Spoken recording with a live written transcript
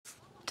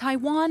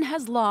Taiwan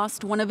has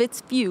lost one of its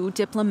few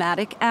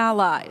diplomatic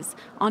allies.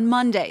 On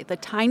Monday, the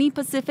tiny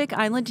Pacific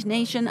island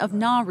nation of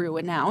Nauru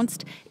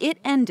announced it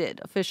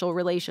ended official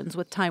relations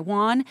with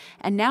Taiwan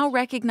and now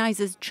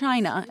recognizes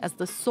China as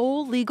the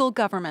sole legal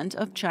government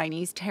of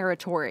Chinese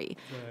territory.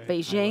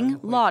 Beijing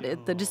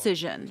lauded the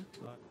decision.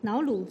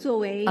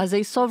 As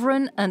a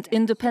sovereign and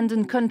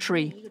independent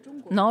country,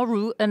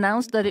 Nauru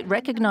announced that it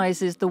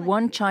recognizes the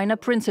One China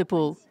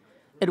principle.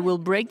 It will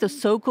break the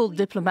so-called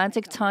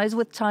diplomatic ties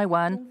with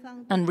Taiwan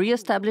and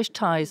re-establish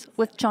ties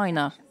with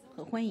China.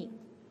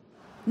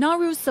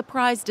 Nauru's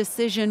surprise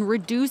decision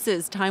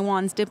reduces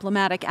Taiwan's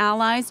diplomatic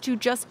allies to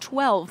just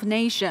 12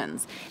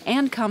 nations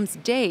and comes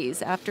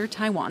days after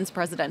Taiwan's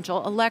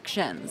presidential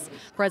elections.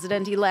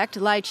 President-elect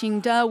Lai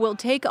Ching-te will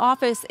take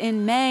office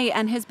in May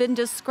and has been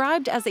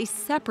described as a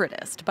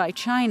separatist by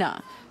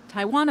China.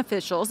 Taiwan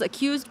officials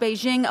accused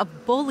Beijing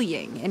of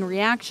bullying in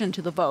reaction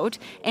to the vote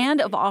and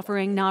of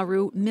offering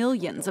Nauru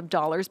millions of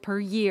dollars per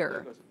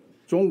year.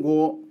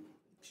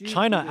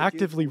 China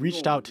actively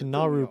reached out to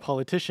Nauru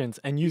politicians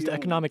and used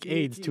economic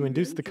aids to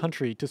induce the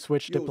country to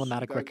switch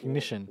diplomatic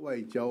recognition.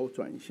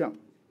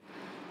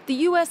 The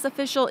U.S.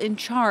 official in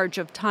charge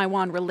of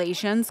Taiwan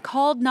relations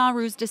called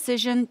Nauru's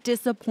decision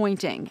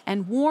disappointing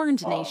and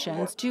warned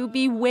nations to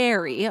be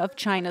wary of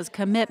China's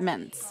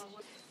commitments.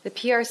 The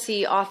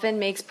PRC often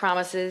makes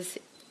promises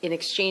in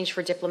exchange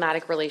for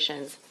diplomatic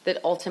relations that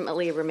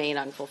ultimately remain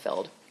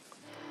unfulfilled.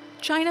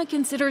 China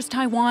considers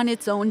Taiwan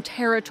its own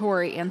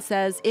territory and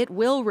says it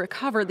will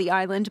recover the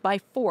island by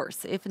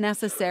force if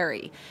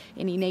necessary.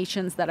 Any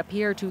nations that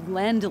appear to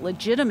lend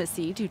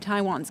legitimacy to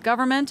Taiwan's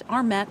government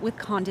are met with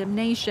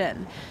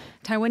condemnation.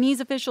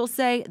 Taiwanese officials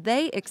say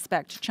they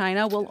expect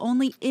China will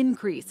only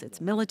increase its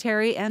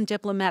military and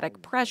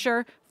diplomatic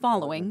pressure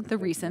following the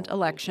recent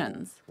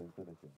elections.